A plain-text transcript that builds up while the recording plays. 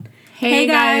Hey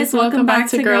guys, welcome back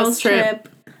to Girls Trip.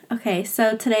 Okay,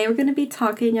 so today we're going to be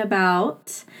talking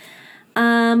about,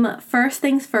 first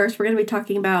things first, we're going to be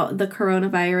talking about the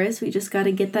coronavirus. We just got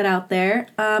to get that out there.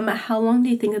 How long do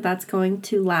you think that that's going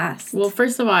to last? Well,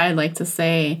 first of all, I'd like to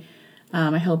say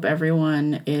I hope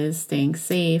everyone is staying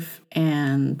safe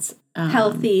and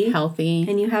healthy.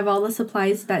 And you have all the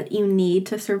supplies that you need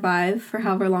to survive for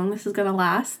however long this is going to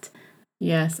last.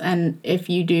 Yes, and if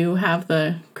you do have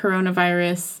the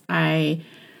coronavirus,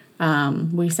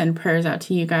 we send prayers out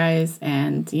to you guys,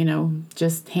 and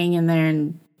just hang in there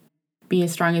and be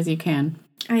as strong as you can.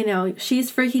 I know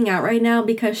she's freaking out right now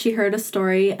because she heard a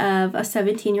story of a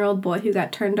 17-year-old boy who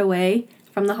got turned away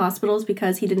from the hospitals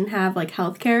because he didn't have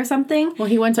health care or something. Well,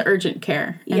 he went to urgent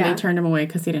care, and they turned him away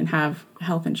because he didn't have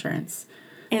health insurance.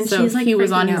 And so she's he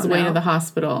was on his way now. to the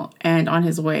hospital, and on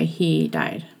his way he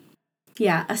died.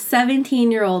 Yeah, a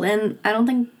 17-year-old, and I don't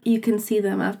think you can see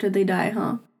them after they die,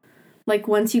 huh?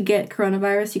 Once you get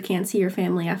coronavirus, you can't see your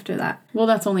family after that. Well,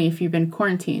 that's only if you've been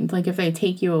quarantined. If they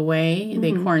take you away,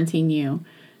 they quarantine you.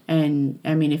 And,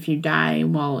 if you die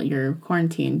while you're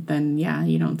quarantined, then, yeah,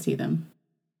 you don't see them.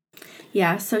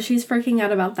 Yeah, so she's freaking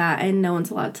out about that, and no one's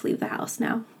allowed to leave the house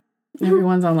now.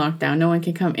 Everyone's on lockdown. No one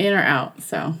can come in or out,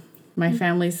 so my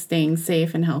family's staying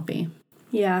safe and healthy.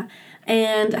 Yeah.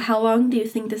 And how long do you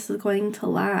think this is going to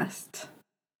last?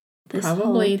 This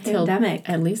Probably whole pandemic.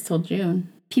 At least till June.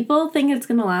 People think it's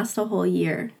going to last a whole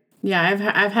year.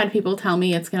 Yeah, I've had people tell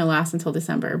me it's going to last until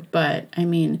December, but I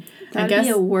guess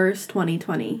be a worst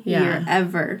 2020 year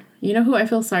ever. You know who I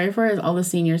feel sorry for is all the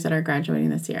seniors that are graduating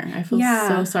this year. I feel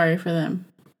so sorry for them.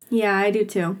 Yeah, I do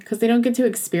too. Because they don't get to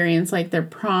experience their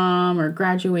prom or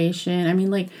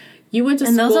graduation. You went to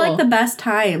school. And those are the best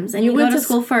times. And you go to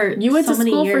school for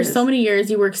so many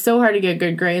years. You work so hard to get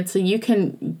good grades so you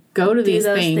can go to these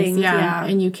things. Yeah.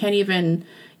 And you can't even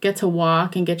get to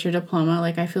walk and get your diploma.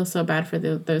 I feel so bad for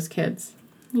those kids.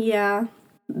 Yeah.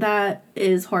 That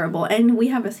is horrible. And we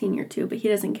have a senior too, but he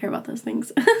doesn't care about those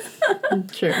things.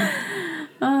 True.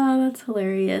 Oh, that's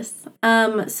hilarious.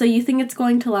 So you think it's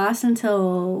going to last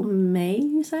until May,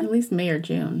 you said? At least May or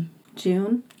June.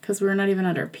 June? Because we're not even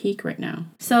at our peak right now.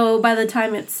 So by the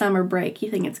time it's summer break,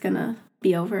 you think it's going to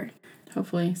be over?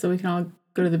 Hopefully, so we can all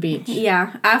go to the beach.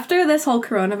 Yeah. After this whole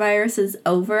coronavirus is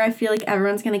over, I feel like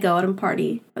everyone's going to go out and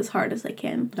party as hard as they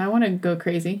can. I want to go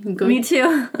crazy. Me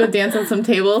too. Go dance on some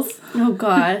tables. Oh,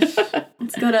 gosh.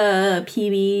 Let's go to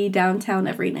PB downtown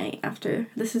every night after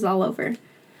this is all over.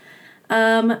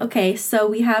 Okay, so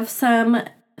we have some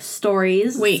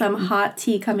stories, some hot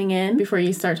tea coming in. Before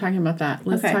you start talking about that,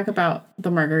 let's talk about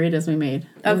the margaritas we made.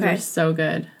 Those are so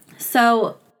good.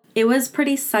 So it was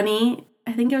pretty sunny.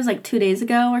 I think it was 2 days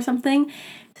ago or something.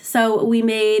 So we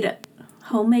made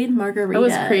homemade margaritas. I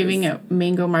was craving a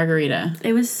mango margarita.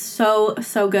 It was so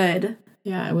good.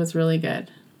 Yeah, it was really good.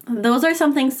 Those are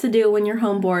some things to do when you're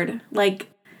home bored.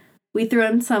 Layton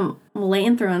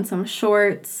threw in some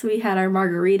shorts. We had our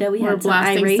margarita. We had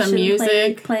some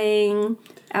music playing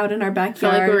out in our backyard.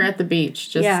 Felt like we were at the beach,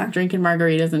 just drinking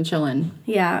margaritas and chilling.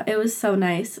 Yeah, it was so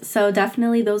nice. So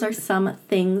definitely those are some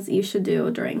things you should do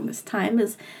during this time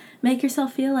is make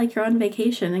yourself feel like you're on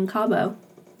vacation in Cabo.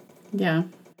 Yeah.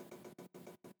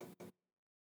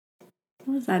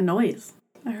 What was that noise?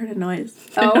 I heard a noise.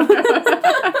 Oh.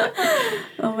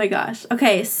 Oh my gosh.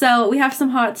 Okay, so we have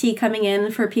some hot tea coming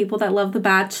in for people that love The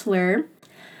Bachelor.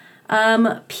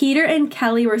 Peter and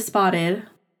Kelly were spotted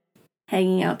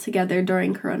hanging out together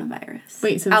during coronavirus.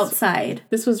 Wait, so outside.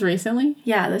 This was recently?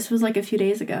 Yeah, this was a few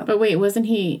days ago. But wait, wasn't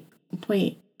he...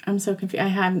 Wait, I'm so confused. I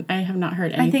have not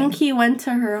heard anything. I think he went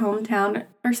to her hometown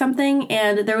or something,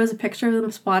 and there was a picture of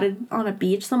them spotted on a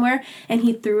beach somewhere, and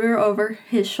he threw her over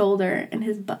his shoulder, and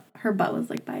her butt was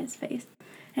by his face,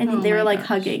 and they were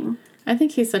hugging. I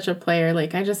think he's such a player.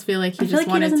 I just feel like he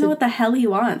doesn't know what the hell he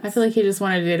wants. I feel like he just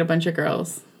wanted to date a bunch of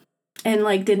girls, and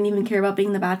didn't even care about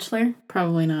being the Bachelor.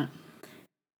 Probably not.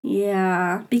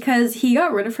 Yeah, because he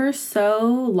got rid of her so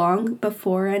long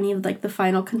before any of the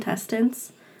final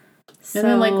contestants. And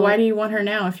then, why do you want her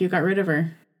now if you got rid of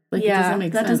her? It doesn't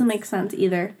make sense. That doesn't make sense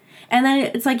either. And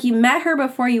then it's you met her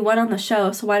before you went on the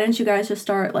show, so why didn't you guys just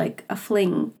start, a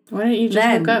fling? Why didn't you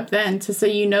just hook up then so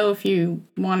you know if you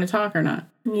want to talk or not?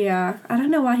 Yeah. I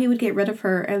don't know why he would get rid of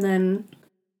her and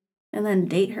then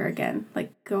date her again.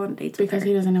 Go on dates with her. Because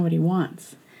he doesn't know what he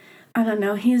wants. I don't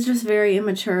know. He's just very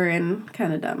immature and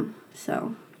kind of dumb.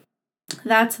 So,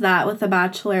 that's that with The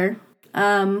Bachelor.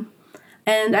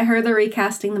 And I heard they're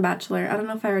recasting The Bachelor. I don't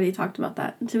know if I already talked about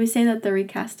that. Did we say that they're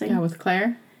recasting? Yeah, with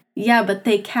Claire? Yeah, but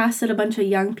they casted a bunch of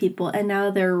young people, and now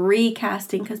they're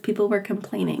recasting because people were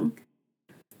complaining.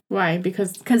 Why?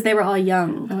 Because they were all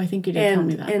young. Oh, I think you did tell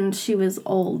me that. And she was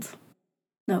old.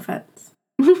 No offense.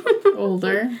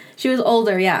 Older? She was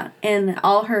older, yeah. And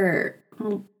all her,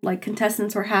 like,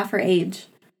 contestants were half her age.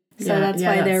 So that's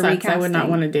why they're recasting. I would not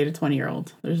want to date a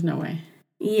 20-year-old. There's no way.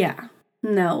 Yeah.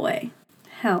 No way.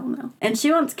 Hell no. And she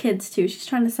wants kids, too. She's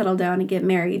trying to settle down and get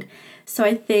married. So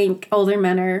I think older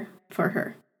men are for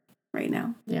her right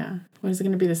now. Yeah. What is it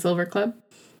going to be, the Silver Club?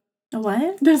 A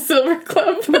what? The Silver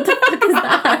Club. What the fuck is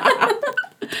that?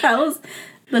 That was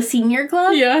the senior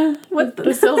club? Yeah. What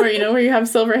the silver, where you have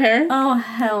silver hair? Oh,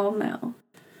 hell no.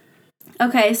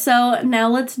 Okay, so now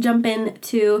let's jump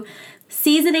into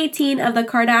season 18 of the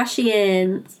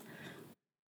Kardashians.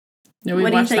 No,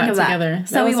 what do you think of that together?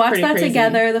 So we watched that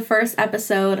together, the first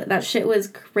episode. That shit was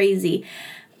crazy.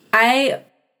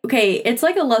 It's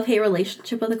like a love-hate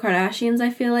relationship with the Kardashians, I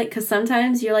feel like, because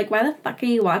sometimes you're like, why the fuck are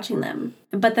you watching them?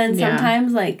 But then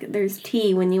sometimes, like, there's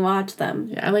tea when you watch them.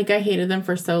 Yeah, I hated them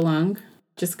for so long,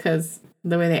 just because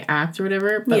the way they act or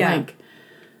whatever. But, I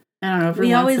don't know.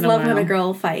 We always love when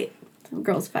girls fight.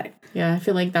 Yeah, I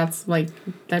feel like that's, like,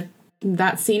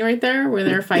 that scene right there where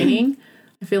they're fighting,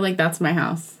 I feel like that's my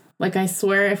house. Like, I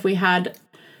swear if we had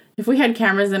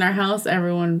cameras in our house,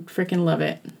 everyone would freaking love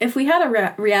it. If we had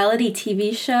a reality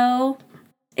TV show,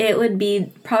 it would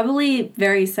be probably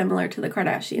very similar to the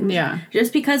Kardashians. Yeah.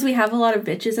 Just because we have a lot of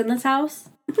bitches in this house.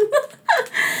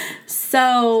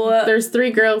 So there's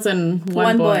 3 girls and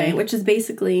one boy. Which is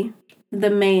basically the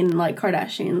main, like,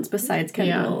 Kardashians besides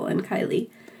Kendall and Kylie.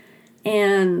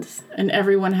 And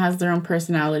everyone has their own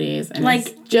personalities. And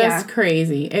it's just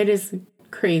crazy. It is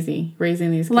crazy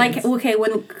raising these kids. Like, okay,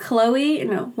 when Khloe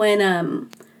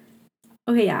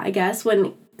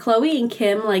and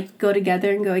Kim, like, go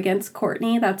together and go against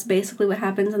Kourtney, that's basically what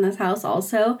happens in this house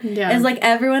also. Yeah. Is, like,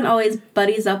 everyone always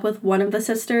buddies up with one of the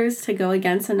sisters to go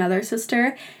against another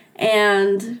sister.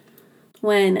 And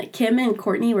when Kim and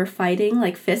Kourtney were fighting,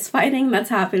 like, fist fighting, that's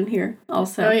happened here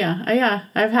also. Oh, yeah.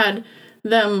 I've had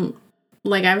them...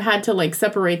 Like, I've had to, like,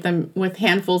 separate them with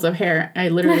handfuls of hair. I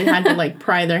literally had to, like,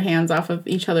 pry their hands off of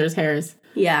each other's hairs.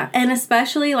 Yeah, and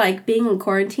especially, like, being in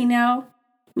quarantine now,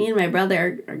 me and my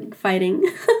brother are fighting.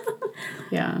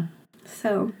 Yeah.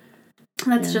 So,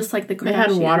 that's just like the Kardashians. They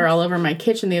had water all over my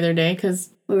kitchen the other day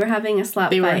because... We were having a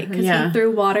slap fight because he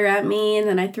threw water at me, and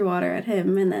then I threw water at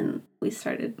him, and then we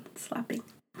started slapping.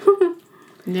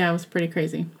 Yeah, it was pretty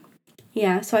crazy.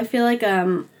 Yeah, so I feel like,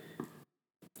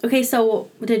 Okay,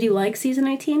 so did you like season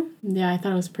 18? Yeah, I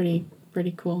thought it was pretty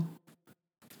cool.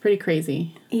 Pretty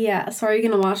crazy. Yeah, so are you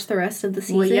going to watch the rest of the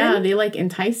season? Well, yeah, they, like,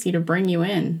 entice you to bring you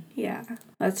in. Yeah,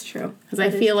 that's true. Because I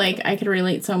feel like I could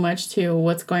relate so much to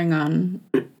what's going on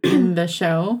in the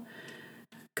show.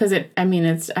 Because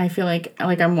I feel like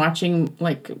I'm watching,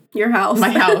 like... Your house.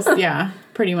 My house, yeah,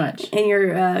 pretty much. And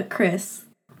you're Chris.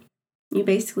 You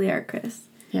basically are Chris.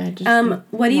 Yeah, I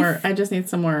just need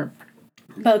some more...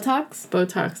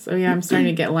 Botox. Oh, yeah, I'm starting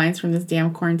to get lines from this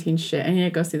damn quarantine shit. I need to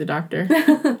go see the doctor.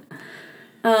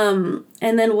 And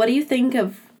then what do you think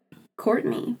of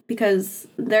Kourtney? Because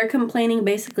they're complaining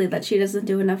basically that she doesn't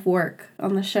do enough work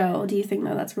on the show. Do you think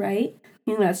that's right?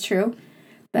 You think that's true?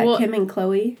 That Kim and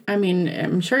Khloe? I mean,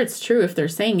 I'm sure it's true if they're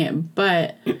saying it,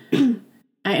 but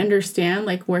I understand,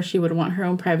 like, where she would want her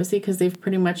own privacy because they've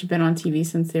pretty much been on TV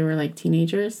since they were, like,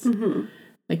 teenagers. Mm-hmm.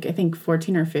 Like, I think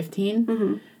 14 or 15.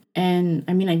 Mm-hmm. And,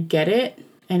 I mean, I get it.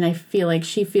 And I feel like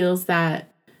she feels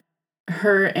that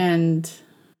her and,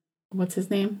 what's his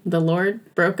name? The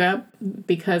Lord broke up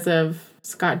because of,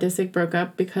 Scott Disick broke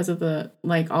up because of the,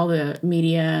 like, all the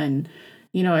media. And,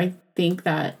 I think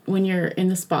that when you're in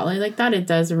the spotlight like that, it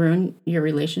does ruin your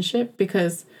relationship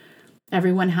because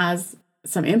everyone has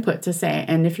some input to say.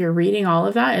 And if you're reading all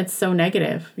of that, it's so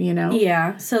negative,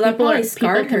 Yeah, so that probably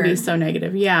scarred her. People can be so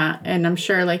negative, yeah. And I'm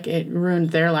sure, like, it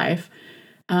ruined their life.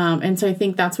 And so I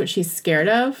think that's what she's scared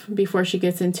of before she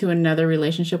gets into another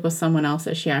relationship with someone else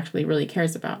that she actually really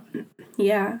cares about.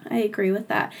 Yeah, I agree with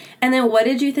that. And then what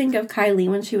did you think of Kylie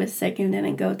when she was sick and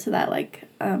didn't go to that, like,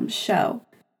 show?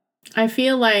 I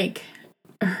feel like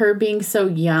her being so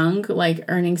young, like,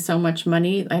 earning so much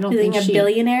money, I don't think a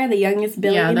billionaire, the youngest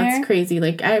billionaire? Yeah, that's crazy.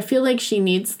 Like, I feel like she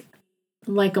needs,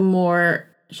 like, a more,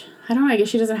 I don't know, I guess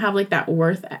she doesn't have, like, that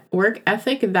work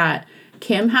ethic that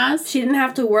Kim has. She didn't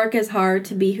have to work as hard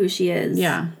to be who she is.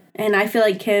 Yeah. And I feel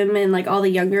like Kim and, like, all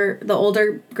the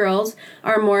older girls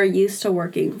are more used to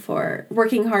working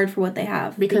hard for what they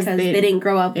have. Because they didn't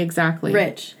grow up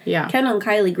rich. Yeah. Kendall and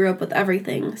Kylie grew up with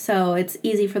everything. So it's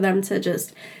easy for them to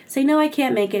just say, no, I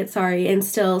can't make it, sorry, and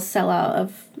still sell out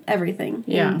of everything.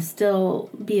 Yeah. And still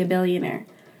be a billionaire.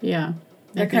 Yeah.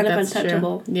 They're kind of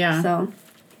untouchable. True. Yeah. So,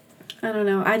 I don't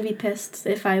know. I'd be pissed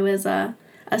if I was a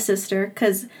a sister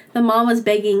because the mom was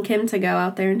begging Kim to go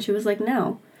out there, and she was like,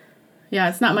 no. Yeah,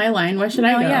 it's not my line. Why should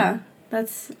I go? Yeah,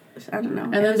 that's, I don't know.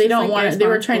 And then they don't want it. They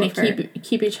were trying to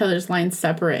keep each other's lines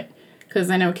separate because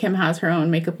I know Kim has her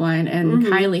own makeup line and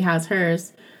Kylie has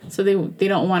hers. So they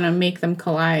don't want to make them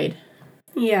collide.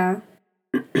 Yeah.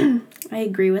 I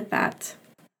agree with that.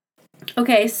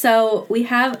 Okay, so we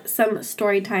have some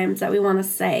story times that we want to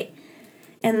say.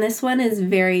 And this one is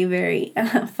very, very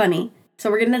funny. So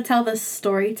we're going to tell the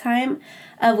story time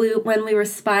of when we were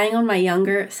spying on my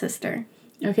younger sister.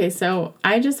 Okay, so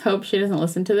I just hope she doesn't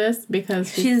listen to this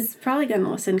because she's probably going to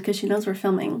listen because she knows we're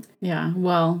filming. Yeah,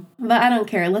 well. But I don't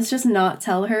care. Let's just not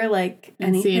tell her, like,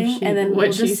 anything. And then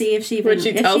we'll just see if she even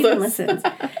listens.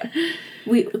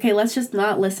 Let's just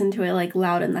not listen to it, like,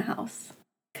 loud in the house.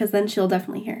 Because then she'll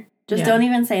definitely hear. Just don't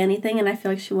even say anything, and I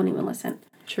feel like she won't even listen.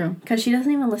 True. Because she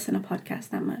doesn't even listen to podcasts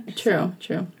that much. True.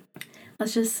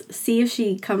 Let's just see if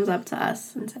she comes up to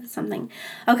us and says something.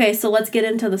 Okay, so let's get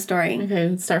into the story. Okay,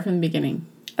 let's start from the beginning.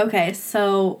 Okay,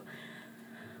 so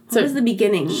what was the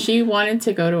beginning? She wanted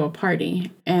to go to a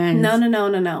party, and...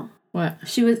 No. What?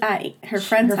 She was at her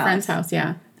friend's house. Her friend's house,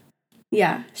 yeah.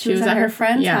 Yeah, she was at her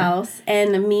friend's house,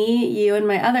 and me, you, and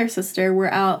my other sister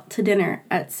were out to dinner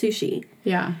at Sushi.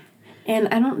 Yeah.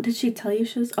 And did she tell you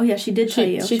she was... Oh, yeah, she did tell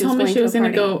you. She told me she was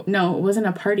going to go... No, it wasn't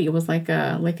a party. It was like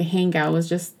a hangout. It was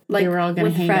just... Like, they were all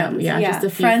going to hang out. Yeah, just a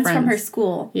few friends. From her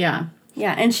school. Yeah.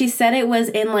 Yeah, and she said it was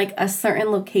in, like, a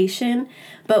certain location,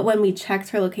 but when we checked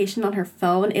her location on her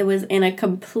phone, it was in a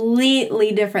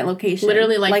completely different location.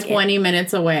 Literally, like 20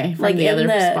 minutes away from the other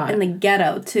spot. In the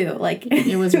ghetto, too. Like...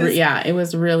 It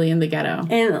was really in the ghetto.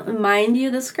 And mind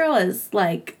you, this girl is,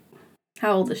 like...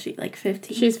 How old is she? Like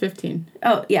 15? She's 15.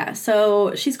 Oh, yeah.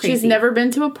 So she's crazy. She's never been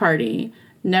to a party,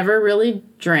 never really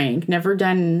drank, never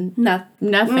done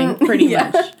nothing, pretty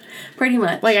much. Pretty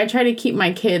much. Like, I try to keep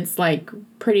my kids, like,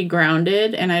 pretty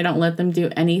grounded, and I don't let them do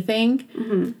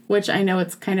anything, which I know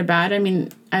it's kind of bad. I mean,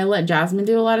 I let Jasmine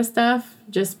do a lot of stuff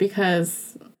just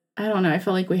because, I don't know, I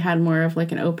felt like we had more of,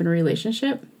 like, an open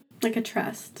relationship. Like a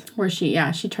trust. Where she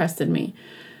trusted me.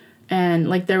 And,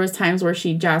 like, there was times where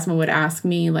Jasmine would ask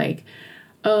me, like,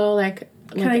 oh, like...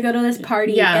 Can I go to this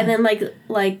party? Yeah. And then,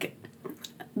 like,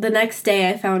 the next day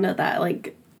I found out that,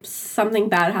 like, something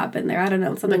bad happened there. I don't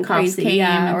know, something crazy.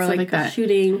 Came or, like a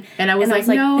shooting. And I was like,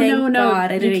 no,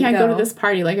 God, you can't go to this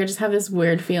party. Like, I just have this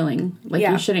weird feeling. Like,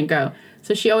 you shouldn't go.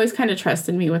 So she always kind of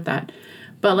trusted me with that.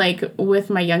 But, like, with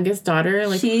my youngest daughter,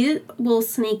 like... She will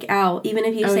sneak out. Even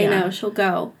if you say no, she'll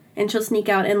go. And she'll sneak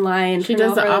out in line. She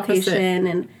does the opposite.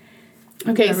 And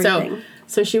okay,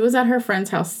 so she was at her friend's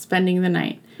house spending the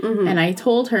night. And I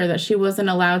told her that she wasn't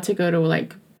allowed to go to,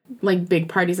 like big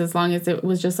parties as long as it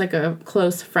was just, like, a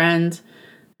close friend.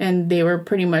 And they were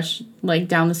pretty much, like,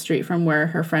 down the street from where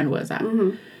her friend was at.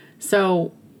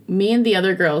 So me and the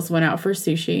other girls went out for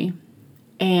sushi.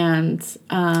 And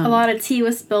a lot of tea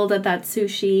was spilled at that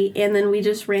sushi. And then we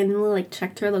just randomly, like,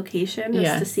 checked her location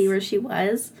just to see where she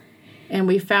was. And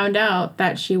we found out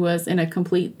that she was in a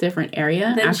complete different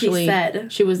area. Then she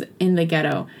said. She was in the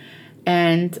ghetto.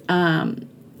 And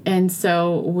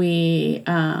so we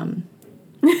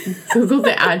Googled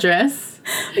the address.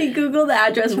 We Googled the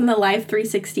address from the Life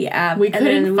 360 app. We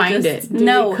couldn't find it. We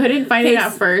couldn't find it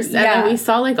at first. And then we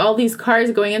saw, like, all these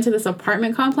cars going into this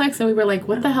apartment complex. And we were like,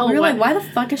 what the hell? We were like, why the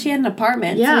fuck is she at an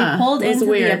apartment? Yeah, so we pulled into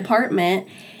the apartment.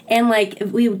 And, like,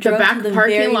 we drove to the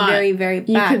parking lot, very, very back.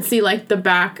 You could see, like, the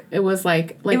back. It was,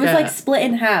 like it was, like, split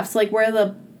in half. So, like, where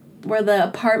the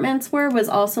apartments were was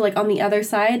also, like, on the other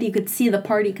side. You could see the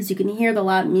party because you can hear the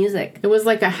loud music. It was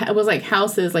like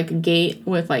houses, like a gate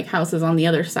with, like, houses on the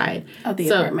other side of the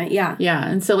apartment. Yeah. Yeah,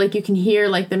 and so, like, you can hear,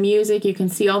 like, the music. You can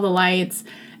see all the lights.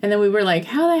 And then we were like,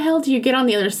 how the hell do you get on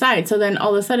the other side? So then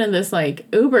all of a sudden this, like,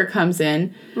 Uber comes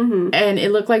in, and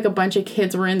it looked like a bunch of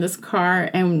kids were in this car,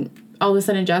 and all of a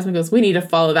sudden Jasmine goes, we need to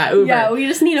follow that Uber. Yeah, we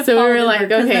just need to follow So we were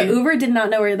like, okay. The Uber did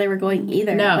not know where they were going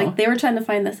either. No. Like, they were trying to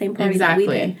find the same party that we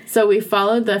did. So we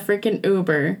followed the freaking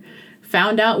Uber,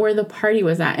 found out where the party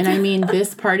was at. And I mean,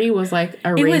 this party was like a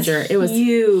rager. It was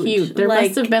huge. There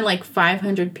must have been like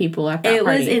 500 people at that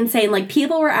party. It was insane. Like,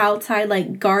 people were outside,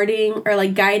 like, guarding or,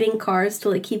 like, guiding cars to,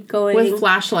 like, keep going. With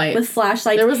flashlights.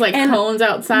 There was, like, cones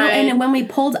outside. No, and when we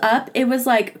pulled up, it was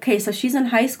like, okay, so she's in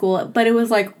high school, but it was,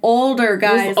 like, older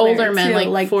guys. It was older men, too.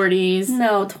 Like 40s.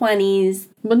 No, 20s.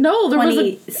 But no, there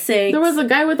was a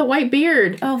guy with a white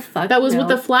beard. Oh, fuck. That was with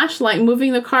the flashlight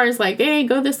moving the cars, like, hey,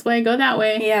 go this way, go that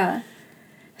way. Yeah.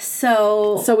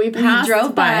 So we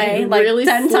drove by like really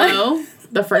 10 slow. Times.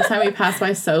 The first time we passed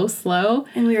by so slow.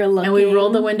 And we were looking. And we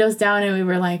rolled the windows down and we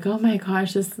were like, oh my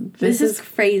gosh, this is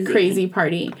crazy. Crazy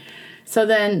party. So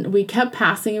then we kept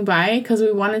passing by because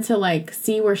we wanted to, like,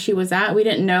 see where she was at. We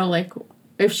didn't know, like,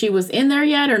 if she was in there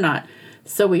yet or not.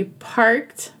 So we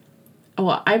parked.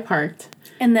 Well, I parked.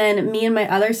 And then me and my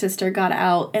other sister got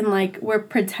out and, like, we're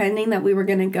pretending that we were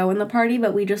going to go in the party,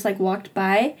 but we just, like, walked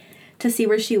by to see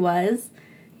where she was.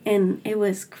 And it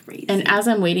was crazy. And as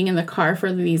I'm waiting in the car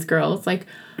for these girls, like,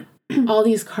 all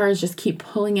these cars just keep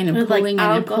pulling in and with, pulling like,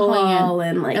 in and pulling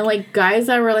in. And like, guys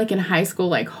that were, like, in high school,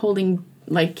 like, holding,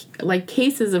 like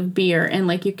cases of beer. And,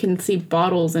 like, you can see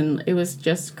bottles. And it was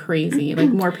just crazy. Like,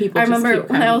 more people I just remember keep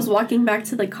when coming. I was walking back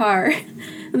to the car...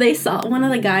 one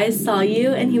of the guys saw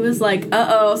you, and he was like,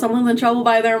 uh-oh, someone's in trouble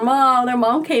by their mom. Their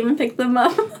mom came and picked them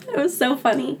up. It was so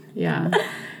funny. Yeah.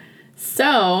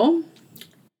 So,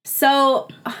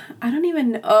 I don't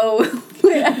even know. Oh,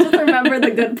 wait, I just remember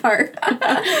the good part.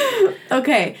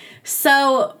 Okay,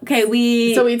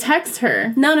 we text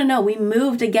her. No, we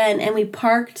moved again, and we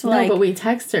parked, like... No, but we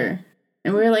text her.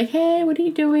 And we were like, hey, what are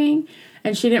you doing?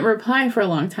 And she didn't reply for a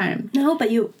long time. No, but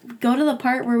you go to the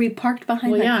part where we parked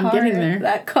behind car. I'm getting there.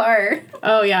 That car.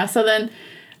 Oh, yeah. So then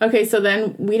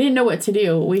we didn't know what to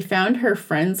do. We found her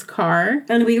friend's car.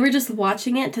 And we were just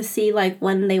watching it to see, like,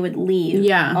 when they would leave.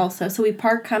 Yeah. Also. So we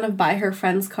parked kind of by her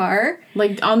friend's car.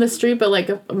 Like, on the street, but,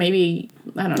 like, maybe,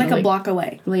 I don't know. Like a block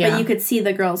away. Yeah. But you could see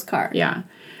the girl's car. Yeah.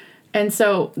 And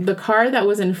so the car that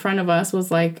was in front of us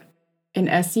was, like, an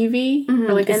SUV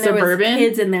or, like, a and Suburban. There was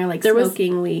kids in there, like,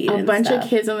 smoking weed a and bunch stuff. of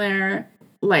kids in there,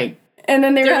 like... And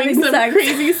then they were doing having some sex.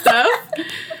 crazy stuff.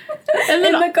 And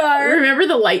then in the car. Remember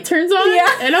the light turns on?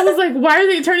 Yeah. And I was like, why are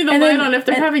they turning the light on if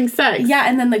they're having sex? Yeah,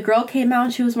 and then the girl came out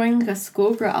and she was wearing, like, a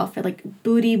schoolgirl outfit, like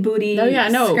booty Oh, yeah,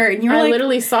 no. skirt. And you were I like,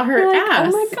 literally saw her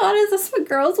ass. Oh my god, is this what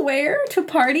girls wear to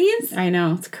parties? I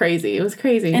know, it's crazy. It was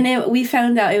crazy. And we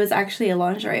found out it was actually a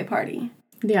lingerie party.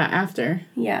 Yeah, after.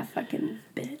 Yeah, fucking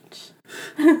bitch.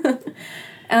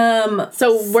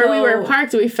 So where we were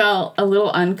parked, we felt a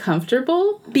little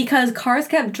uncomfortable. Because cars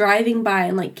kept driving by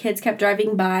and, like, kids kept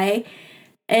driving by.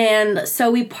 And so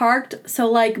we parked,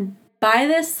 like, by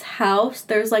this house,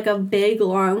 there's, like, a big,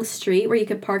 long street where you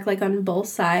could park, like, on both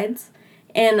sides.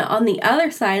 And on the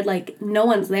other side, like, no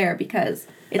one's there because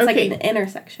it's, like, an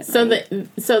intersection. So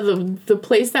right? the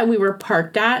place that we were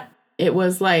parked at, it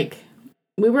was, like,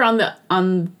 we were on the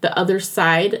other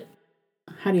side.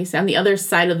 How do you say? On the other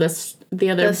side of the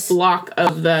other block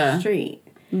of the street.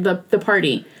 The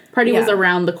party. Party was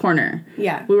around the corner.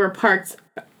 Yeah. We were parked,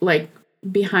 like,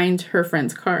 behind her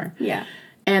friend's car. Yeah.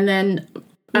 And then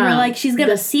we were like, she's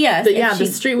gonna see us. The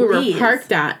street we were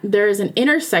parked at, there is an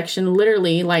intersection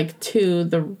literally, like, to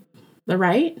the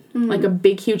right, like a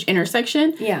big huge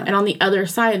intersection. Yeah. And on the other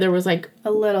side there was, like,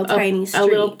 a little tiny street. A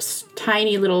little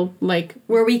tiny little, like,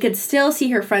 where we could still see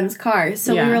her friend's car.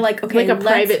 So we were like, okay, like a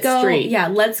private street. Yeah,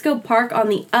 let's go park on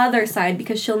the other side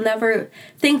because she'll never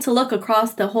think to look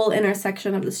across the whole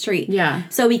intersection of the street. Yeah.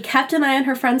 So we kept an eye on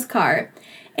her friend's car.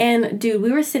 And, dude,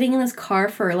 we were sitting in this car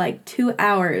for, like, 2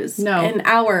 hours. No. An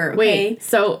hour, okay? Wait,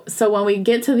 so when we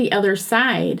get to the other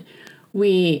side,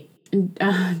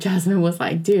 Jasmine was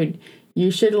like, dude,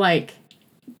 you should, like...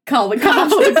 Call the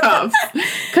cops.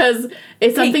 Because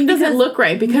if something doesn't look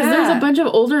right. Because there's a bunch of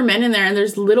older men in there and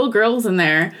there's little girls in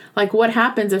there. Like, what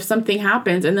happens if something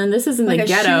happens? And then this is in the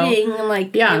ghetto. Shooting,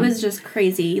 like, it was just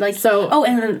crazy. Like,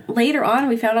 and then later on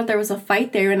we found out there was a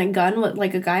fight there and a gun,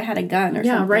 like, a guy had a gun or something.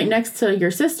 Yeah, right next to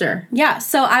your sister. Yeah,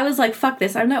 so I was like, fuck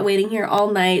this. I'm not waiting here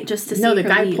all night just to see her No, the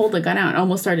guy leave. pulled the gun out and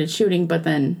almost started shooting, but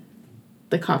then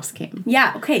the cops came.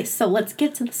 Yeah, okay, so let's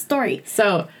get to the story.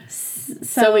 So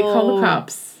we called the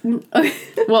cops.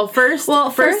 Well, first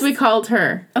we called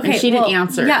her. Okay, and she didn't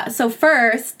answer. Yeah, so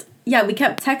first, we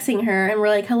kept texting her and we're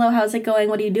like, hello, how's it going?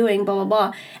 What are you doing? Blah, blah,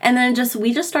 blah. And then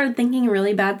we just started thinking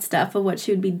really bad stuff of what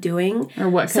she would be doing. Or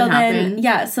what could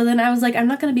happen. So then I was like, I'm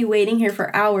not going to be waiting here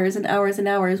for hours and hours and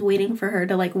hours waiting for her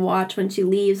to, like, watch when she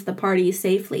leaves the party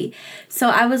safely. So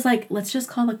I was like, let's just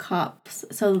call the cops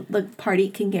so the party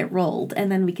can get rolled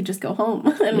and then we can just go home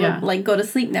and, like, go to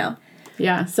sleep now.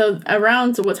 Yeah, so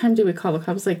around, what time did we call the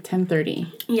cops? Like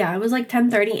 10:30. Yeah, it was like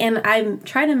 10:30, and I'm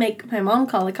trying to make my mom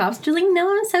call the cops. She's like,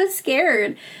 no, I'm so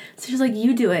scared. So she's like,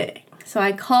 you do it. So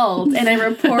I called, and I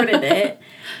reported it,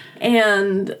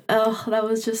 and, that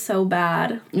was just so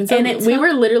bad. And so we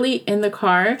were literally in the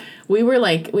car. We were,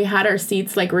 like, we had our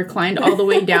seats, like, reclined all the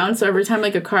way down, so every time,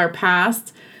 like, a car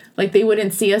passed, like, they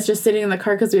wouldn't see us just sitting in the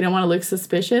car because we didn't want to look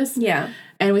suspicious. Yeah.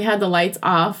 And we had the lights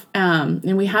off, and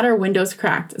we had our windows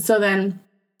cracked. So then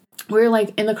we're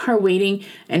like in the car waiting,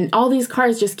 and all these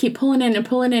cars just keep pulling in,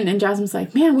 and Jasmine's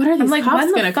like, man, what are these cops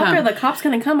when gonna the fuck come? are the cops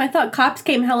gonna come? I thought cops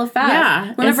came hella fast.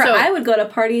 Yeah. Whenever I would go to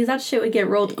parties, that shit would get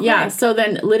rolled quick. Yeah, so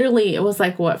then literally it was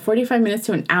like, 45 minutes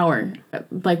to an hour,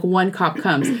 like one cop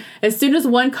comes. As soon as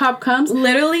one cop comes,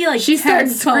 literally, like, she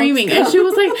starts screaming, and she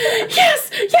was like,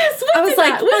 yes, we did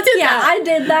that. I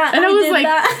did that. And I was like,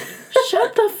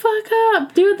 shut the fuck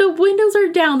up, dude. The windows are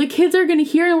down. The kids are going to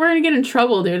hear and we're going to get in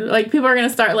trouble, dude. Like, people are going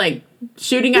to start, like,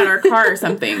 shooting at our car or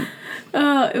something.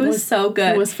 Oh, it was so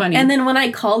good. It was funny. And then when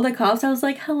I called the cops, I was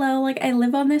like, hello, like, I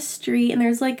live on this street and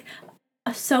there's, like,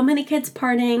 so many kids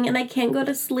partying and I can't go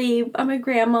to sleep. I'm a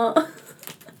grandma.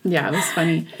 Yeah, it was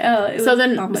funny. Oh, it was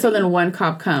comedy. So then one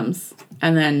cop comes,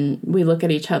 and then we look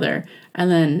at each other, and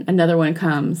then another one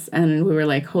comes, and we were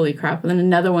like, holy crap. And then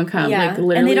another one comes. Yeah, like,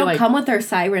 literally, and they don't like, come with their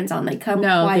sirens on. They come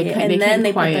quiet, and then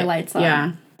they put their lights on.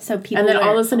 Yeah. So people and then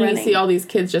all of a sudden running. you see all these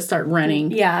kids just start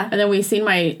running. Yeah. And then we seen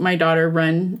my daughter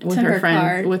run with her friend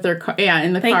car. with her car. Yeah,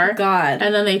 in the Thank car. Thank God.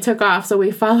 And then they took off, so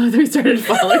we followed. We started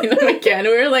following them again.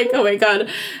 We were like, oh my God,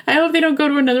 I hope they don't go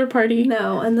to another party.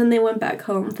 No, and then they went back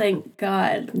home. Thank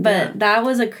God. But that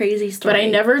was a crazy story. But I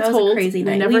never told. Crazy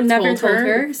night. I never told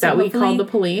her so that we called the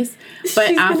police.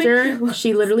 But after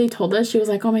she literally told us, she was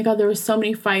like, oh my God, there was so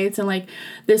many fights, and like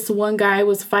this one guy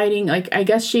was fighting. Like, I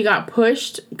guess she got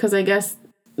pushed because I guess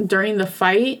during the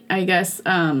fight, I guess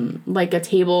like a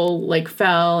table like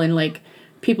fell and like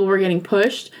people were getting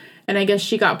pushed, and I guess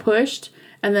she got pushed,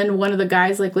 and then one of the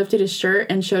guys like lifted his shirt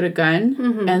and showed a gun,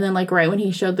 and then like right when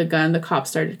he showed the gun, the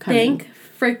cops started coming. Thank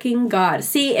freaking God.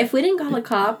 See, if we didn't call the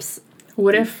cops,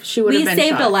 what if she would have been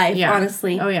saved shot? a life, Yeah.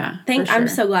 honestly. Oh yeah. I'm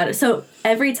so glad. So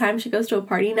every time she goes to a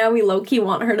party now, we low-key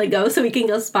want her to go so we can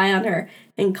go spy on her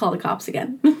and call the cops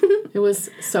again. It was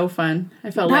so fun.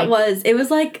 I felt it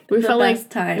was like we the felt best like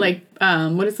time. Like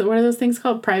what are those things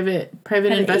called? Private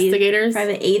investigators,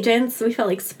 private agents. We felt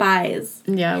like spies.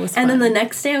 Yeah, it was fun. And then the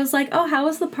next day I was like, oh, how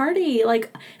was the party?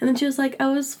 Like, and then she was like,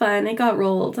 oh, it was fun. It got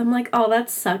rolled. I'm like, oh, that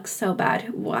sucks so bad.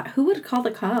 Who would call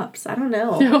the cops? I don't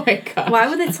know. Oh my God. Why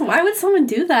would someone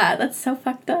do that? That's so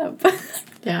fucked up.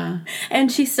 Yeah.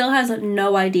 And she still has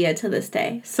no idea to this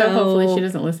day. So hopefully she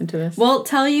doesn't listen to this.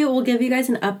 We'll give you guys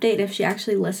an update if she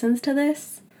actually listens to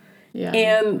this. Yeah.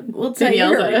 And we'll tell you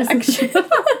her reaction.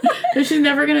 But she's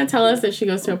never going to tell us that she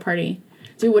goes to a party.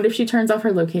 Dude, what if she turns off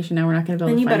her location now? We're not going to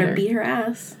be able to find her. Then you better beat her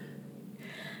ass.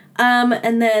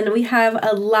 And then we have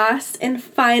a last and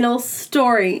final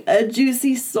story, a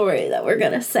juicy story that we're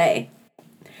going to say.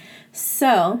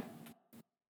 So,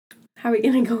 how are we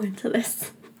going to go into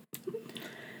this?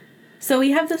 So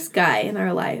we have this guy in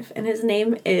our life, and his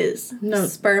name is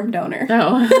Sperm Doner. No.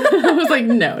 I was like,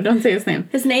 no, don't say his name.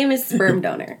 His name is Sperm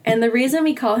Doner. And the reason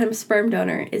we call him Sperm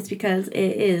Doner is because it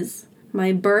is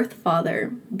my birth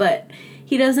father, but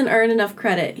he doesn't earn enough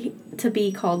credit to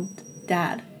be called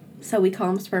dad. So we call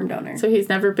him Sperm Doner. So he's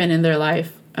never been in their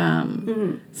life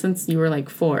since you were like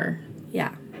 4.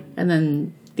 Yeah. And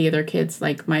then the other kids,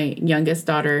 like my youngest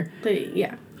daughter.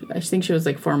 Yeah. I think she was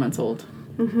like 4 months old.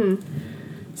 Mm-hmm.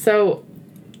 So,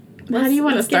 how do you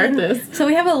want to start this? So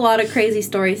we have a lot of crazy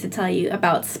stories to tell you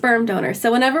about Sperm Donor. So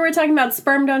whenever we're talking about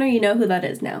Sperm Donor, you know who that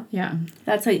is now. Yeah.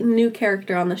 That's a new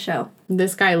character on the show.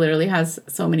 This guy literally has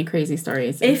so many crazy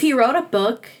stories. If he wrote a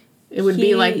book, it would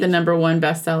be like the #1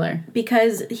 bestseller.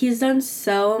 Because he's done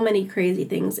so many crazy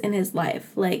things in his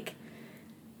life. Like,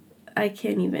 I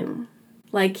can't even.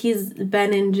 Like, he's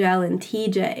been in jail in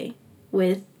TJ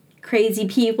with crazy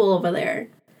people over there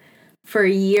for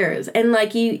years. And,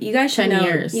 like, you guys should 10 know.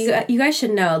 years. You guys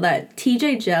should know that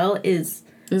TJ jail is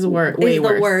way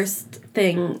worse. The worst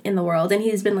thing in the world. And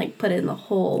he's been, like, put in the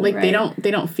hole. Like, right?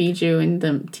 they don't feed you in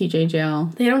the TJ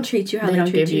jail. They don't treat you how they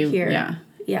treat you here. Yeah.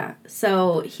 Yeah.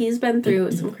 So he's been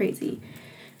through some crazy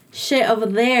shit over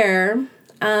there.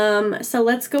 So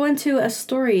let's go into a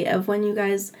story of when you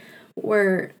guys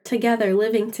were together,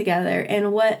 living together,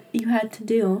 and what you had to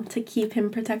do to keep him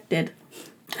protected.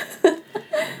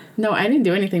 No, I didn't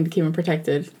do anything to keep him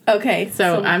protected. Okay.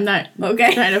 So I'm not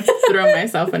trying to throw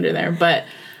myself under there. But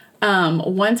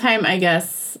one time, I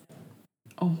guess,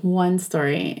 one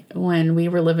story when we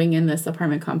were living in this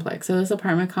apartment complex. So this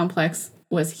apartment complex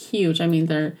was huge. I mean,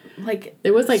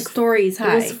 it was like stories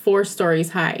high. It was 4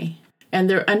 stories high. And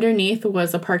there underneath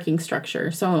was a parking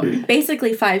structure. So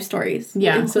basically 5 stories.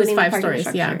 Yeah, so it's 5 stories.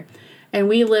 Structure. Yeah. And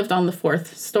we lived on the 4th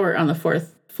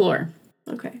floor.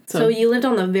 Okay. So you lived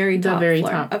on the very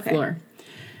top floor.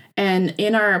 And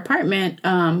in our apartment,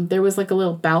 there was like a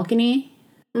little balcony,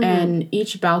 and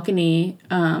each balcony,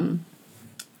 I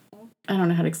I don't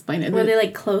know how to explain it. Were they,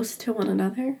 like, close to one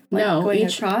another? Like, no. going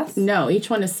across? No, each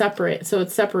one is separate. So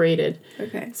it's separated.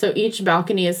 Okay. So each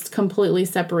balcony is completely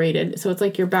separated. So it's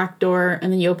like your back door,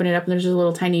 and then you open it up, and there's a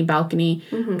little tiny balcony.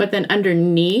 Mm-hmm. But then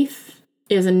underneath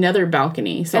is another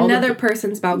balcony. So another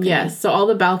person's balcony. Yes. So all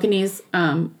the balconies,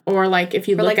 or like if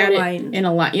you look at it in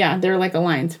a line. Yeah, they're like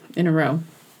aligned in a row.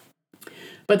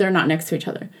 But they're not next to each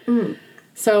other. Mm.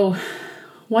 So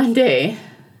one day,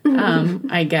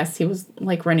 I guess he was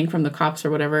like running from the cops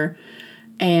or whatever.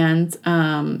 And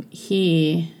I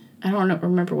don't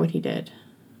remember what he did.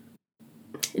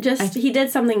 He did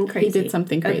something crazy. He did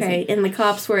something crazy. Okay, and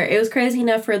it was crazy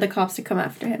enough for the cops to come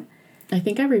after him. I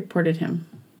think I reported him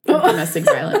for domestic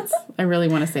violence. I really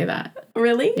want to say that.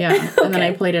 Really? Yeah. Okay. And then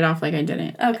I played it off like I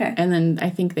didn't. Okay. And then I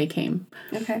think they came.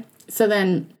 Okay. So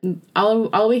then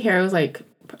all we hear was like,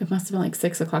 it must have been like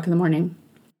 6 o'clock in the morning.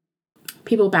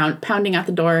 People pounding at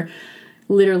the door.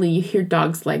 Literally, you hear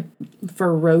dogs, like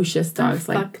ferocious dogs,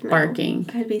 barking.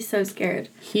 I'd be so scared.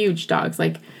 Huge dogs,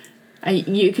 like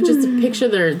you could just picture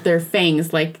their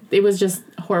fangs. Like it was just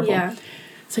horrible. Yeah.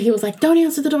 So he was like, "Don't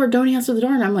answer the door! Don't answer the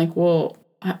door!" And I'm like, "Well,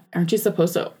 aren't you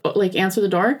supposed to like answer the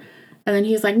door?" And then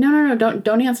he's like, "No,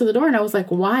 don't answer the door." And I was like,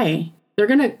 "Why? They're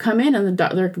gonna come in and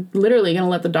they're literally gonna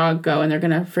let the dog go and they're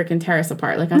gonna freaking tear us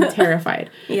apart. Like I'm terrified."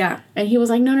 Yeah. And he was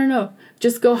like, "No,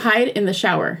 just go hide in the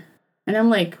shower." And I'm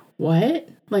like, "What?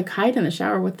 Like hide in the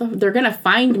shower? They're gonna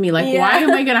find me. Like, why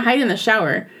am I gonna hide in the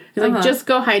shower?" He's like, "Just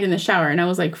go hide in the shower." And I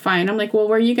was like, "Fine." I'm like, "Well,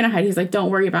 where are you gonna hide?" He's like, "Don't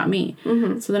worry about me."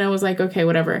 Mm-hmm. So then I was like, "Okay,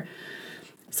 whatever."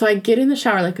 So I get in the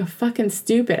shower like a fucking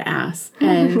stupid ass.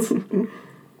 And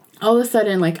all of a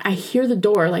sudden, like I hear the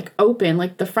door like open,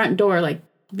 like the front door, like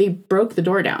they broke the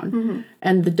door down. Mm-hmm.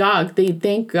 And the dog,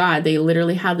 thank God, they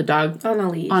literally had the dog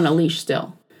on a leash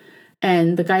still.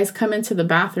 And the guys come into the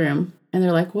bathroom. And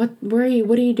they're like, where are you?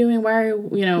 What are you doing? Why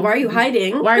are you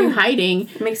hiding? Why are you hiding?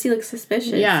 Makes you look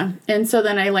suspicious. Yeah. And so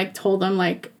then I like told them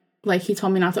like he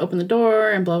told me not to open the door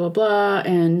and blah, blah, blah.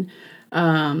 And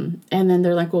then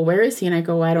they're like, well, where is he? And I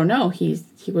go, well, I don't know. He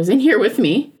was in here with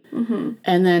me. Mm-hmm.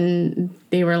 And then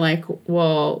they were like,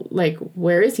 well, like,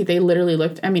 where is he? They literally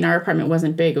looked. I mean, our apartment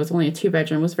wasn't big. It was only a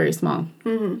 2-bedroom. It was very small.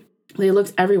 Mm-hmm. They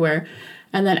looked everywhere.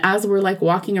 And then as we're, like,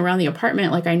 walking around the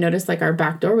apartment, like, I noticed, like, our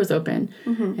back door was open.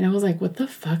 Mm-hmm. And I was like, what the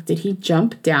fuck? Did he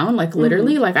jump down? Like,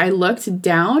 literally? Mm-hmm. Like, I looked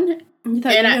down. You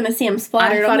thought you were going to see him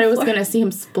splattered on the floor? I thought I was going to see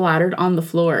him splattered on the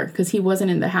floor because he wasn't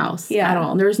in the house at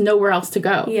all. And there was nowhere else to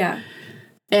go. Yeah.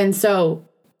 And so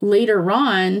later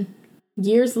on,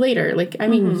 years later,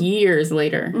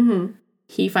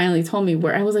 he finally told me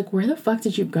where. I was like, where the fuck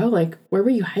did you go? Like, where were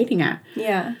you hiding at?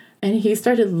 Yeah. And he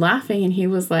started laughing and he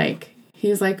was like,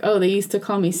 oh, they used to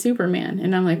call me Superman.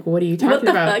 And I'm like, what are you talking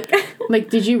about? Like,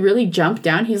 did you really jump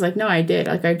down? He's like, no, I did.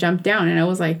 Like, I jumped down. And I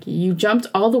was like, you jumped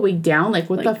all the way down? Like,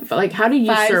 what the like, how did you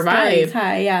 5 survive? stories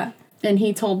high, yeah. And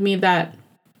he told me that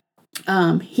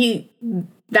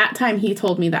that time he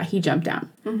told me that he jumped down.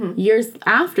 Mm-hmm. Years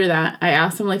after that, I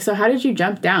asked him, like, so how did you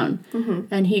jump down? Mm-hmm.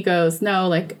 And he goes, no,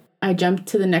 like, I jumped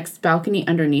to the next balcony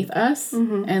underneath us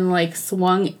and, like,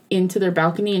 swung into their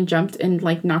balcony and jumped and,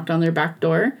 like, knocked on their back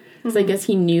door. So I guess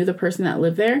he knew the person that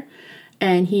lived there.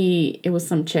 And it was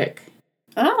some chick.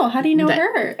 Oh, how do you know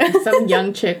her? Some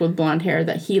young chick with blonde hair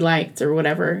that he liked or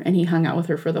whatever. And he hung out with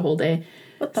her for the whole day.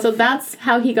 That's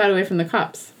how he got away from the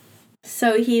cops.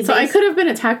 So I could have been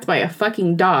attacked by a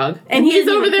fucking dog. And he's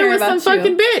over there with some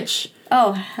fucking bitch.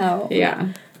 Oh, hell.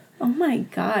 Yeah. Oh, my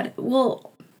God.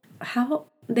 Well, how...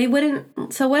 They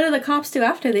wouldn't... So what did the cops do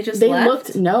after? They just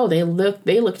left?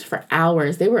 They looked for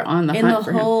hours. They were on the hunt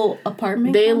for him. In the whole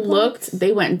apartment complex?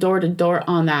 They went door to door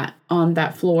on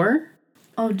that floor.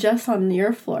 Oh, just on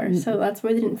your floor. Mm-hmm. So that's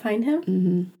where they didn't find him?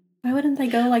 Mm-hmm. Why wouldn't they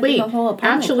go, like, in the whole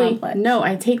apartment complex? No,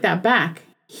 I take that back.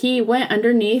 He went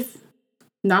underneath,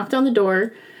 knocked on the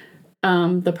door.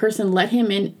 The person let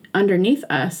him in underneath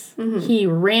us. Mm-hmm. He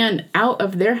ran out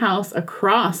of their house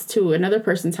across to another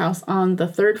person's house on the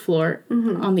 3rd floor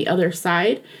on the other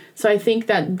side. So I think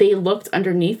that they looked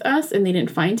underneath us and they didn't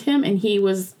find him, and he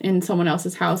was in someone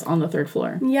else's house on the 3rd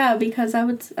floor. Yeah, because I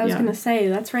was going to say,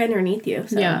 that's right underneath you.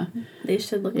 So they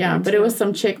should look. Yeah, but it was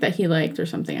some chick that he liked or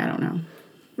something. I don't know.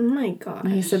 Oh my gosh.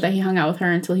 He said that he hung out with her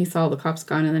until he saw the cops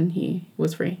gone, and then he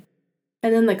was free.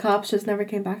 And then the cops just never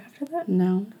came back after that?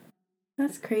 No.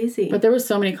 That's crazy. But there were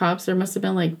so many cops. There must have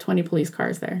been like 20 police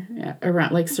cars there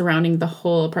around, like surrounding the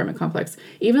whole apartment complex.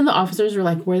 Even the officers were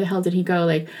like, where the hell did he go?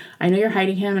 Like, I know you're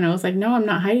hiding him. And I was like, no, I'm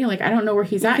not hiding him. Like, I don't know where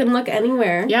he's at. You can look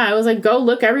anywhere. Yeah, I was like, go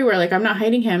look everywhere. Like, I'm not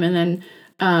hiding him. And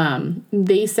then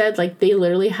they said, like, they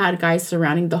literally had guys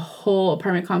surrounding the whole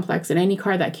apartment complex. And any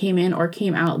car that came in or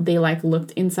came out, they, like, looked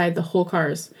inside the whole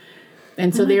cars.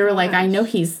 And so they were like, I know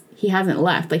he hasn't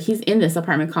left. Like, he's in this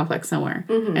apartment complex somewhere.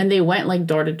 Mm-hmm. And they went, like,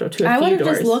 door to door to a few doors. I would have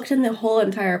just looked in the whole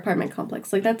entire apartment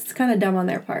complex. Like, that's kind of dumb on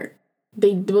their part.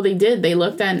 They did. They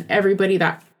looked at everybody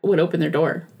that would open their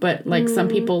door. But, like, some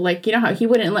people, like, you know how he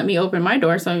wouldn't let me open my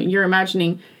door. So you're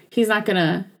imagining he's not going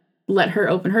to let her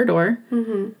open her door.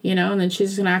 Mm-hmm. You know, and then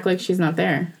she's going to act like she's not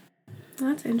there.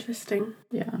 That's interesting.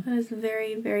 Yeah. That is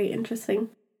very, very interesting.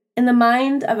 In the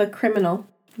mind of a criminal.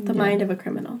 The mind of a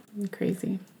criminal.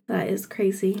 Crazy. That is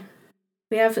crazy.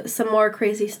 We have some more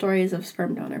crazy stories of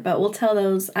sperm donor, but we'll tell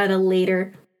those at a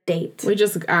later date. We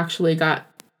just actually got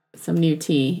some new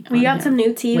tea. We got some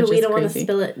new tea, but we don't want to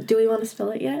spill it. Do we want to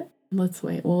spill it yet? Let's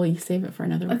wait. We'll save it for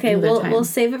another time. Okay, we'll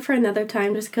save it for another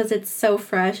time just because it's so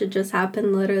fresh. It just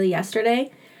happened literally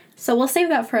yesterday. So we'll save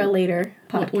that for a later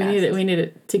podcast. We need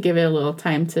it to give it a little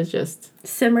time to just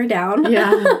simmer down.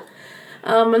 Yeah.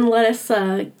 And let us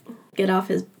get off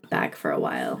his back for a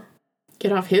while.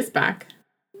 Get off his back?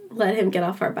 Let him get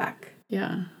off our back.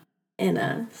 Yeah.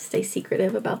 And stay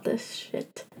secretive about this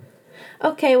shit.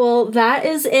 Okay, well, that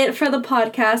is it for the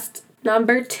podcast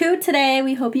number 2 today.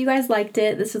 We hope you guys liked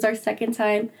it. This is our second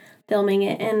time filming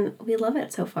it, and we love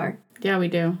it so far. Yeah, we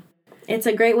do. It's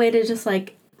a great way to just,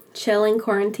 like, chill in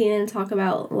quarantine and talk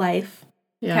about life.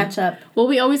 Yeah. Catch up. Well,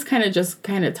 we always kind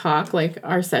of talk. Like,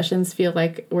 our sessions feel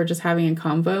like we're just having a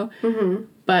convo. Mm-hmm.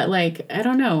 But, like, I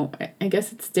don't know. I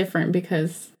guess it's different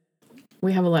because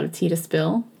we have a lot of tea to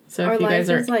spill. So if you guys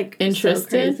are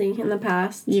interested, so crazy in the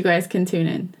past, you guys can tune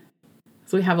in.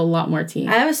 So we have a lot more tea.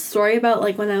 I have a story about,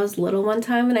 like, when I was little one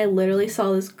time and I literally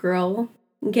saw this girl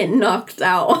get knocked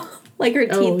out. Like, her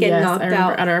teeth get knocked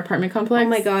out. At our apartment complex. Oh,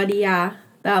 my God, yeah.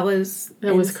 That was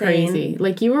crazy.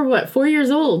 Like, you were, what, 4 years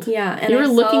old? Yeah. And you were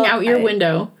looking out your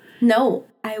window. No,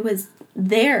 I was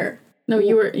there. No,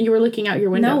 you were looking out your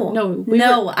window.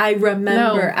 No, I remember.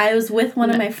 No. I was with one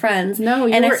of my friends. No,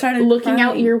 you were looking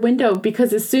out your window because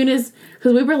because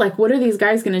we were like, what are these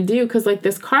guys going to do? Because, like,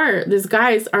 these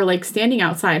guys are, like, standing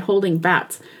outside holding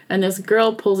bats. And this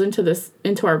girl pulls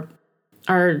into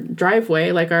our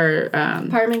driveway, like our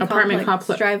apartment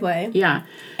complex driveway. Yeah.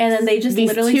 And then they just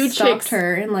literally stopped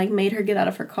her and, like, made her get out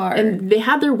of her car. And they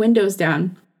had their windows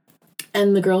down.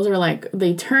 And the girls are like,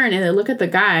 they turn and they look at the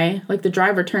guy. Like, the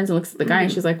driver turns and looks at the guy, and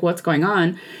she's like, "What's going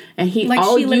on?" And he, like,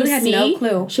 all she you see, had no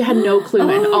clue. She had no clue,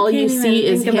 and all you see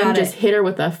is him just hit her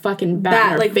with a fucking bat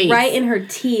in her like, face, right in her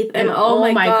teeth. And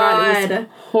oh my God, it was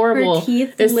horrible. Her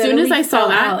teeth as soon as I saw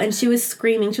that, and she was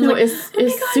screaming. She was like, "Oh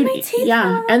my God, my teeth!"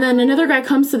 Yeah, and then another guy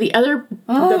comes to the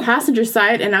passenger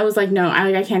side, and I was like, "No,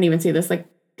 I can't even see this. Like,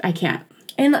 I can't."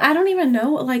 And I don't even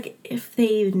know, like, if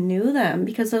they knew them,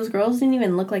 because those girls didn't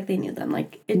even look like they knew them.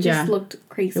 Like, it just looked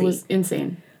crazy. It was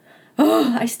insane.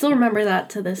 Oh, I still remember that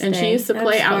to this day. And she used to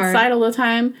play outside all the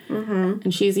time. Mm-hmm.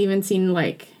 And she's even seen,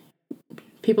 like,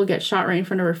 people get shot right in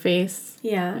front of her face.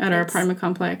 Yeah. At our apartment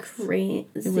complex. Crazy.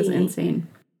 It was insane.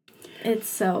 It's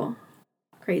so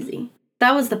crazy.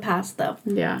 That was the past, though.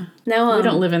 Yeah. Now we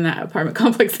don't live in that apartment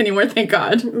complex anymore, thank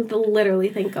God. Literally,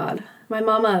 thank God. My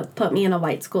mama put me in a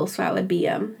white school so I would be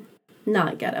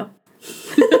not ghetto.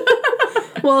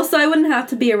 Well, so I wouldn't have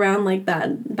to be around, like,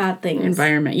 bad things.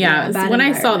 Environment. Yeah. So when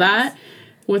I saw that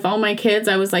with all my kids,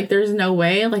 I was like, there's no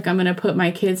way, like, I'm going to put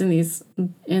my kids in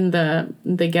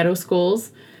the ghetto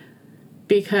schools,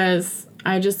 because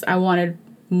I wanted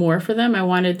more for them. I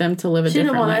wanted them to live a different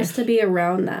life. She didn't want us to be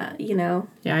around that, you know?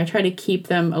 Yeah, I try to keep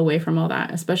them away from all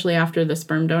that, especially after the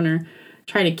sperm donor.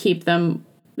 Try to keep them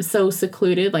so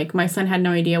secluded. Like, my son had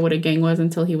no idea what a gang was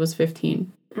until he was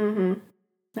 15. Mm-hmm.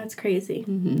 That's crazy.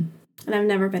 Mm-hmm. And I've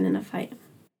never been in a fight.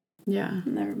 Yeah. I've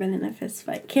never been in a fist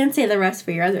fight. Can't say the rest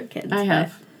for your other kids. I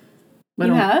have.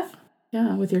 You have?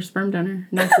 Yeah, with your sperm donor.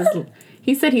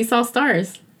 He said he saw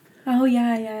stars. Oh,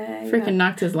 yeah. Freaking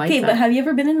knocked his lights out. Okay, but have you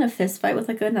ever been in a fist fight with,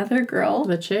 like, another girl?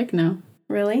 The chick? No.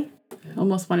 Really? I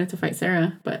almost wanted to fight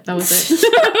Sarah, but that was it.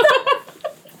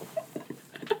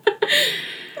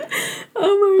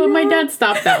 Oh, my God. But my dad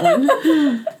stopped that one.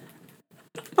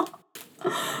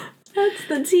 That's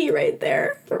the tea right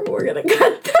there. We're gonna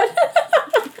cut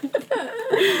that.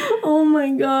 Oh, my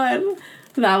God.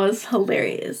 That was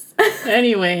hilarious.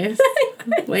 Anyways,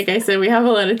 like I said, we have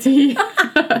a lot of tea.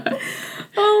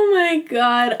 Oh my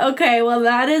God. Okay, well,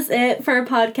 that is it for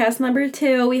podcast number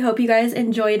 2. We hope you guys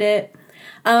enjoyed it.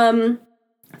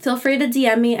 Feel free to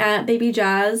DM me at Baby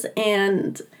Jazz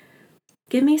and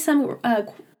give me some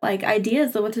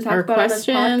ideas of what to talk about on this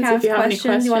podcast. If you have any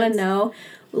questions you want to know.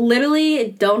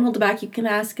 Literally, don't hold back. You can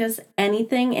ask us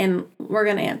anything, and we're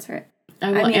gonna answer it.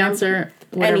 I will answer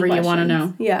whatever you want to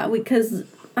know. Yeah, because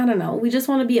I don't know. We just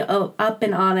want to be up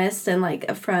and honest and, like,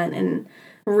 upfront and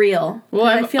real. Well,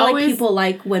 I feel like people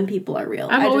like when people are real.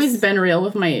 I've always been real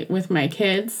with my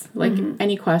kids. Like,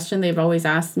 any question they've always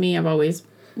asked me, I've always,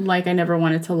 like, I never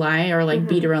wanted to lie or, like,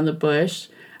 beat around the bush.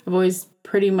 I've always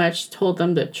pretty much told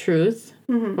them the truth.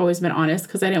 I've always been honest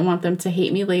because I didn't want them to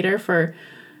hate me later for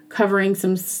covering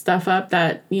some stuff up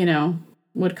that, you know,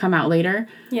 would come out later.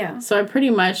 Yeah. So I pretty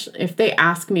much, if they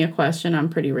ask me a question, I'm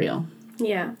pretty real.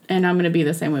 Yeah. And I'm going to be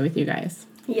the same way with you guys.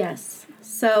 Yes.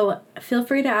 So feel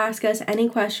free to ask us any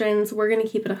questions. We're going to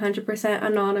keep it 100%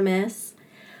 anonymous.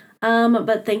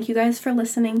 But thank you guys for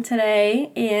listening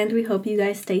today, and we hope you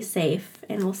guys stay safe,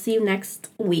 and we'll see you next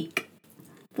week.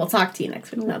 We'll talk to you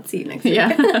next week, not see you next week.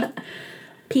 Yeah.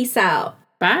 Peace out.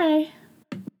 Bye.